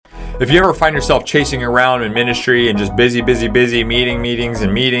If you ever find yourself chasing around in ministry and just busy, meetings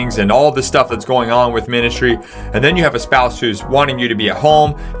and all the stuff that's going on with ministry, and then you have a spouse who's wanting you to be at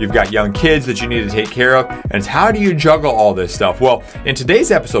home, you've got young kids that you need to take care of, and it's how do you juggle all this stuff? Well, in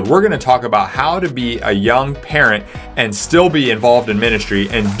today's episode, we're going to talk about how to be a young parent and still be involved in ministry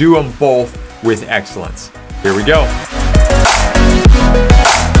and do them both with excellence. Here we go.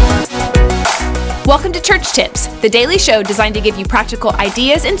 Welcome to Church Tips, the daily show designed to give you practical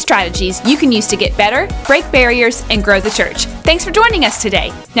ideas and strategies you can use to get better, break barriers, and grow the church. Thanks for joining us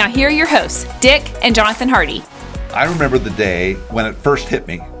today. Now here are your hosts, Dick and Jonathan Hardy. I remember the day when it first hit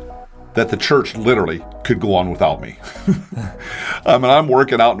me that the church literally could go on without me. I'm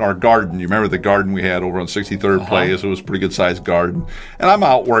working out in our garden. You remember the garden we had over on 63rd Place? It was a pretty good sized garden. And I'm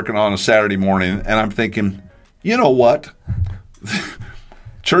out working on a Saturday morning, and I'm thinking, you know what?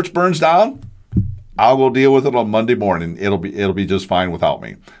 Church burns down. I'll go deal with it on Monday morning. It'll be just fine without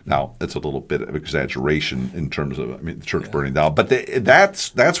me. Now, it's a little bit of exaggeration in terms of the church burning down, but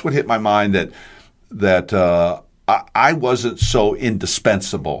that's what hit my mind that I wasn't so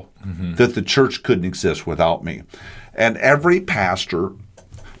indispensable that the church couldn't exist without me. And every pastor,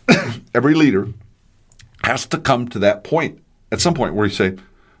 every leader has to come to that point at some point where you say,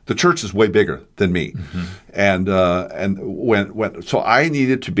 the church is way bigger than me. And when so I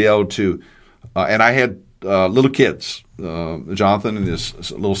needed to be able to. And I had little kids. Jonathan and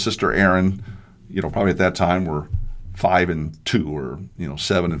his little sister Erin, probably at that time were 5 and 2, or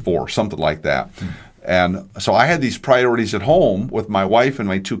 7 and 4, something like that. And so I had these priorities at home with my wife and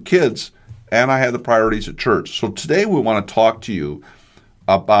my 2 kids, and I had the priorities at church. So today we want to talk to you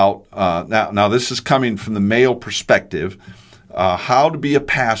about now this is coming from the male perspective, how to be a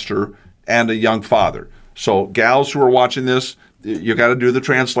pastor and a young father. So gals who are watching this, you got to do the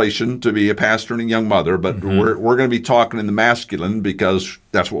translation to be a pastor and a young mother, but we're going to be talking in the masculine because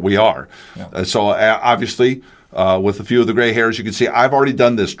that's what we are. Yeah. So obviously, with a few of the gray hairs, you can see I've already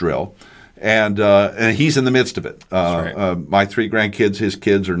done this drill, and he's in the midst of it. Right. My 3 grandkids, his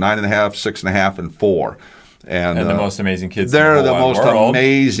kids are 9.5, 6.5, and 4. And the most amazing kids. They're the most world.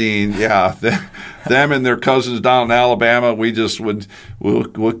 Amazing. Yeah, them and their cousins down in Alabama.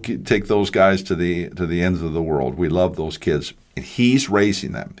 We'll take those guys to the ends of the world. We love those kids. And he's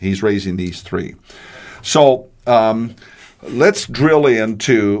raising them. He's raising these 3. So let's drill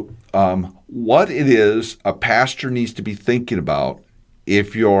into what it is a pastor needs to be thinking about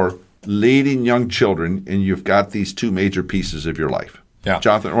if you're leading young children and you've got these 2 major pieces of your life. Yeah.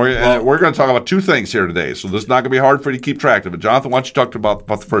 Jonathan, we're going to talk about 2 things here today, so this is not going to be hard for you to keep track of it. Jonathan, why don't you talk about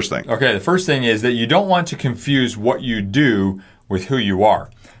the first thing? Okay, the first thing is that you don't want to confuse what you do with who you are.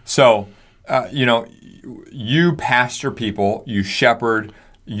 So, you pastor people, you shepherd,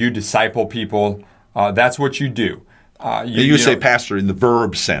 you disciple people. That's what you do. You say pastor in the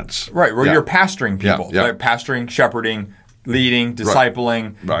verb sense. Right, where you're pastoring people. Yeah. Like pastoring, shepherding, leading,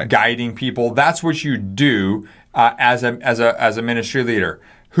 discipling, guiding people. That's what you do as a ministry leader.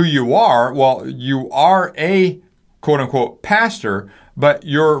 Who you are, well, you are a quote-unquote pastor, but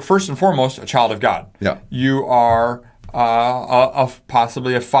you're first and foremost a child of God. Yeah. You are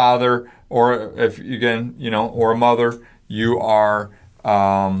possibly a father, or if again, or a mother. You are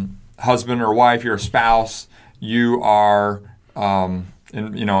husband or wife. You're a spouse. You are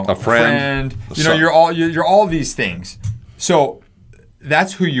a friend. You're all these things. So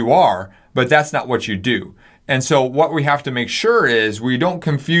that's who you are, but that's not what you do. And so what we have to make sure is we don't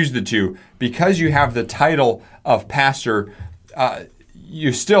confuse the two. Because you have the title of pastor,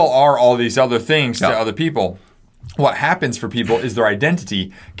 you still are all these other things to other people. What happens for people is their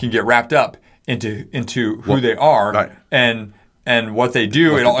identity can get wrapped up into who they are and what they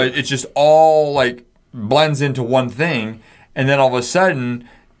do. It's just all like blends into one thing, and then all of a sudden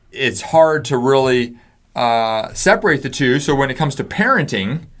it's hard to really separate the two. So when it comes to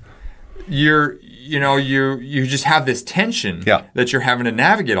parenting, you just have this tension that you're having to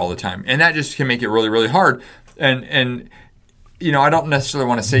navigate all the time, and that just can make it really, really hard. And I don't necessarily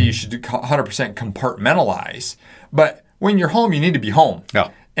want to say you should 100% compartmentalize, but when you're home, you need to be home. Yeah.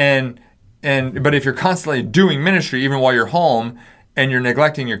 But if you're constantly doing ministry, even while you're home, and you're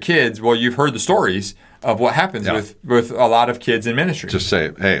neglecting your kids, well, you've heard the stories of what happens with a lot of kids in ministry. Just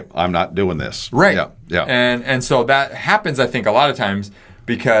say, hey, I'm not doing this. Right. Yeah. And so that happens, I think, a lot of times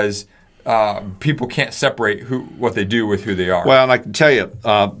because people can't separate what they do with who they are. Well, and I can tell you,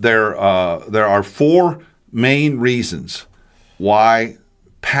 there are 4 main reasons why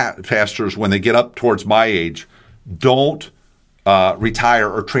pastors, when they get up towards my age, don't retire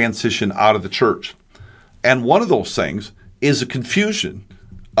or transition out of the church. And one of those things is a confusion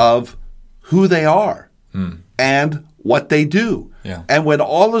of who they are and what they do. Yeah. And when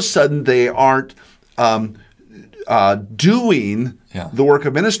all of a sudden they aren't doing the work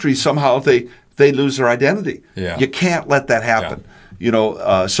of ministry, somehow they lose their identity. Yeah. You can't let that happen.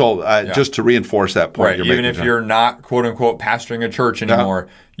 Just to reinforce that point, you're even making, if you're not quote unquote pastoring a church anymore,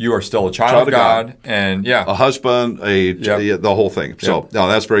 you are still a child of God, and a husband, the whole thing. So no,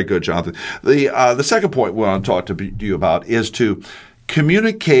 that's very good, Jonathan. The second point we want to talk to you about is to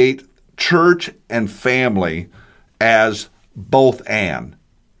communicate church and family as both and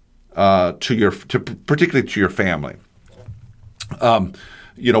particularly to your family.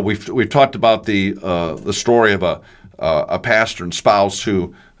 We've talked about the story of a pastor and spouse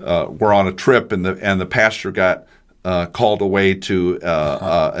who were on a trip, and the pastor got called away to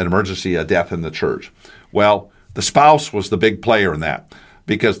an emergency, a death in the church. Well, the spouse was the big player in that,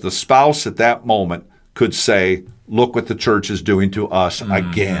 because the spouse at that moment could say, look what the church is doing to us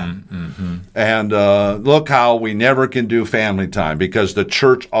again. And look how we never can do family time because the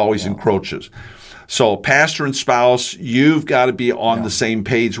church always encroaches. So pastor and spouse, you've got to be on the same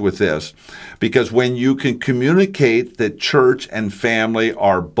page with this, because when you can communicate that church and family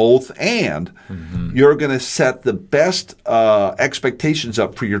are both and, you're going to set the best expectations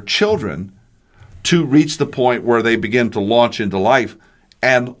up for your children to reach the point where they begin to launch into life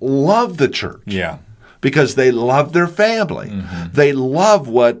and love the church. Yeah. Because they love their family. They love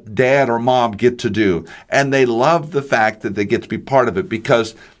what dad or mom get to do. And they love the fact that they get to be part of it,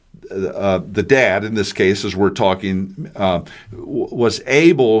 because the dad, in this case, as we're talking, was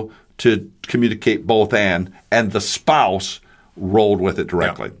able to communicate both and the spouse rolled with it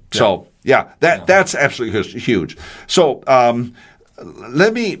directly. Yeah. So, that's absolutely huge. So,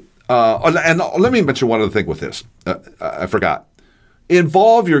 let me mention one other thing with this. I forgot.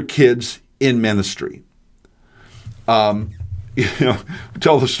 Involve your kids in ministry. We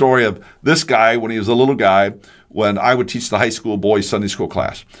tell the story of this guy when he was a little guy, when I would teach the high school boys Sunday school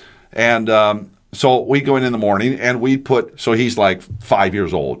class. And so we'd go in the morning and we'd so he's like 5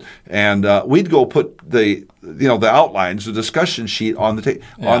 years old, and we'd go put the outlines, the discussion sheet on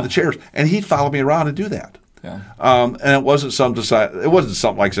the chairs, and he'd follow me around and do that. Yeah. And it wasn't something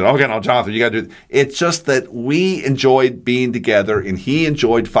like I said, okay, now Jonathan, you got to do it. It's just that we enjoyed being together, and he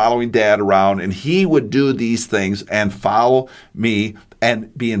enjoyed following Dad around, and he would do these things and follow me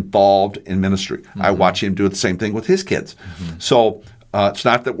and be involved in ministry. I watch him do the same thing with his kids. So it's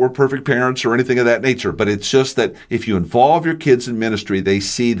not that we're perfect parents or anything of that nature, but it's just that if you involve your kids in ministry, they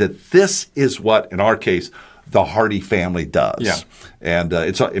see that this is what, in our case, the Hardy family does. Yeah. And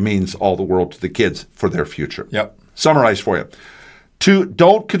it means all the world to the kids for their future. Yep. Summarize for you. 2,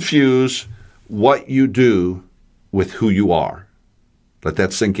 don't confuse what you do with who you are. Let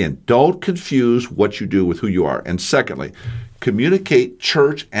that sink in. Don't confuse what you do with who you are. And secondly, communicate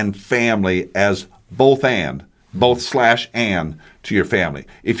church and family as both and to your family.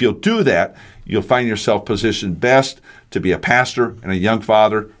 If you'll do that, you'll find yourself positioned best to be a pastor and a young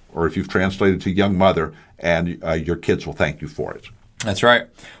father, or if you've translated to young mother, and your kids will thank you for it. That's right.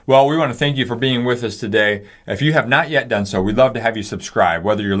 Well, we want to thank you for being with us today. If you have not yet done so, we'd love to have you subscribe,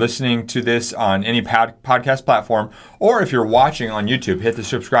 whether you're listening to this on any podcast platform or if you're watching on YouTube. Hit the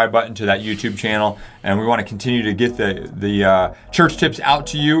subscribe button to that YouTube channel, and we want to continue to get the church tips out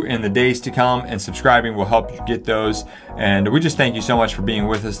to you in the days to come, and subscribing will help you get those. And we just thank you so much for being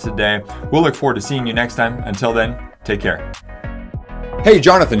with us today. We'll look forward to seeing you next time. Until then, take care. Hey,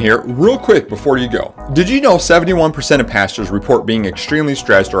 Jonathan here. Real quick before you go. Did you know 71% of pastors report being extremely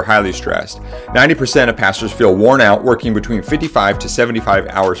stressed or highly stressed? 90% of pastors feel worn out working between 55 to 75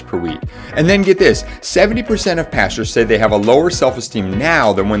 hours per week. And then get this, 70% of pastors say they have a lower self-esteem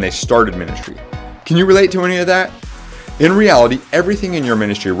now than when they started ministry. Can you relate to any of that? In reality, everything in your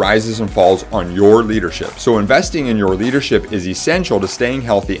ministry rises and falls on your leadership. So investing in your leadership is essential to staying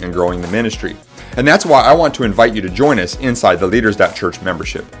healthy and growing the ministry. And that's why I want to invite you to join us inside the Leaders.Church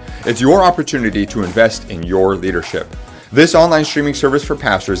membership. It's your opportunity to invest in your leadership. This online streaming service for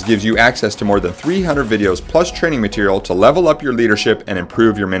pastors gives you access to more than 300 videos plus training material to level up your leadership and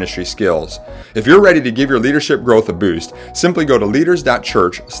improve your ministry skills. If you're ready to give your leadership growth a boost, simply go to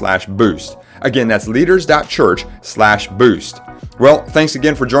leaders.church/boost. Again, that's leaders.church/boost. Well, thanks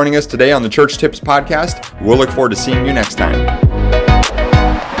again for joining us today on the Church Tips Podcast. We'll look forward to seeing you next time.